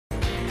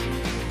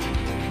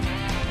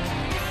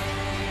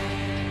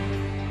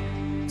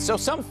So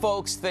some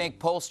folks think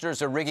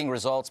pollsters are rigging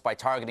results by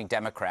targeting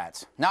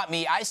Democrats. Not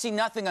me. I see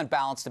nothing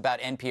unbalanced about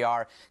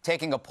NPR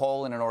taking a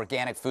poll in an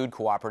organic food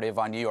cooperative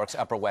on New York's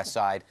Upper West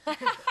Side.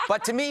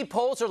 But to me,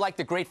 polls are like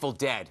the Grateful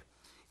Dead.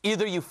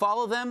 Either you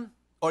follow them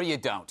or you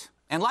don't.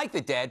 And like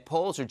the Dead,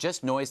 polls are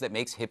just noise that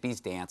makes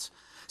hippies dance.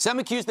 Some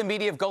accuse the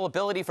media of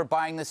gullibility for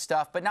buying this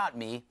stuff, but not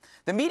me.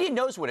 The media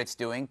knows what it's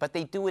doing, but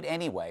they do it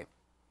anyway.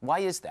 Why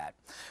is that?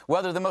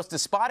 Well, they're the most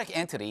despotic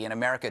entity in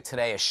America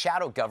today, a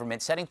shadow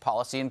government setting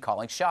policy and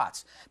calling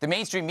shots. The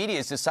mainstream media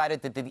has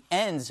decided that the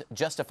ends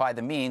justify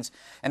the means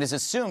and has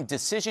assumed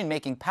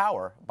decision-making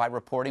power by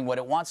reporting what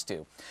it wants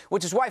to,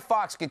 which is why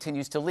Fox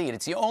continues to lead.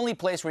 It's the only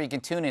place where you can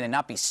tune in and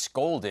not be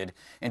scolded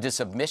into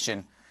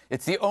submission.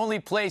 It's the only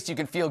place you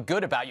can feel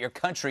good about your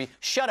country.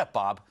 Shut up,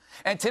 Bob.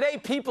 And today,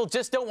 people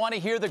just don't want to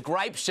hear the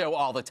gripe show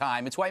all the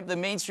time. It's why the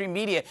mainstream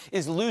media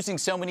is losing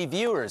so many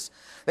viewers.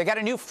 They got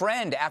a new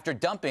friend after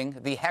dumping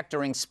the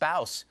hectoring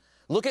spouse.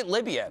 Look at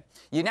Libya.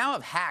 You now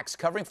have hacks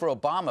covering for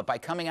Obama by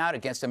coming out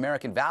against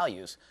American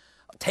values.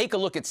 Take a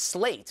look at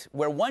Slate,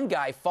 where one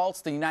guy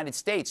faults the United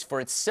States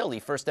for its silly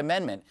First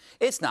Amendment.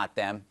 It's not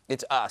them,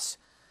 it's us.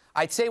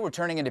 I'd say we're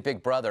turning into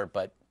Big Brother,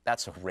 but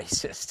that's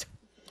racist.